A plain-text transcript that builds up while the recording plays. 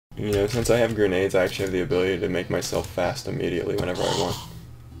You know, since I have grenades, I actually have the ability to make myself fast immediately whenever I want.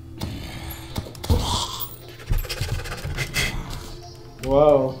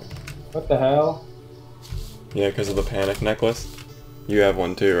 Whoa. What the hell? Yeah, because of the panic necklace. You have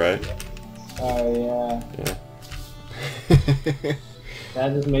one too, right? Oh, yeah. Yeah.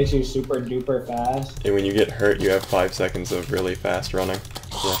 That just makes you super duper fast. And when you get hurt, you have 5 seconds of really fast running.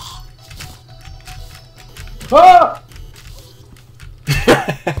 Yeah. Ah!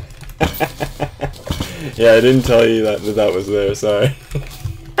 Yeah, I didn't tell you that was there, sorry.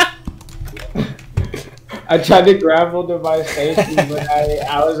 I tried to grab hold of my safety, but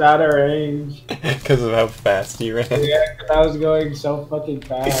I was out of range. Because of how fast you ran? Yeah, because I was going so fucking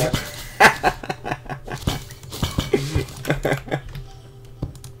fast.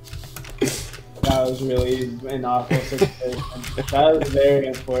 That was really an awful situation. That was very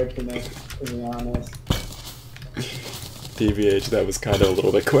unfortunate, to be honest. TBH, that was kind of a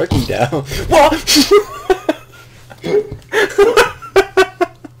little bit quirky down. What?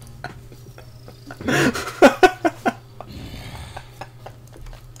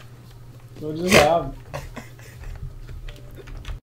 What just happened?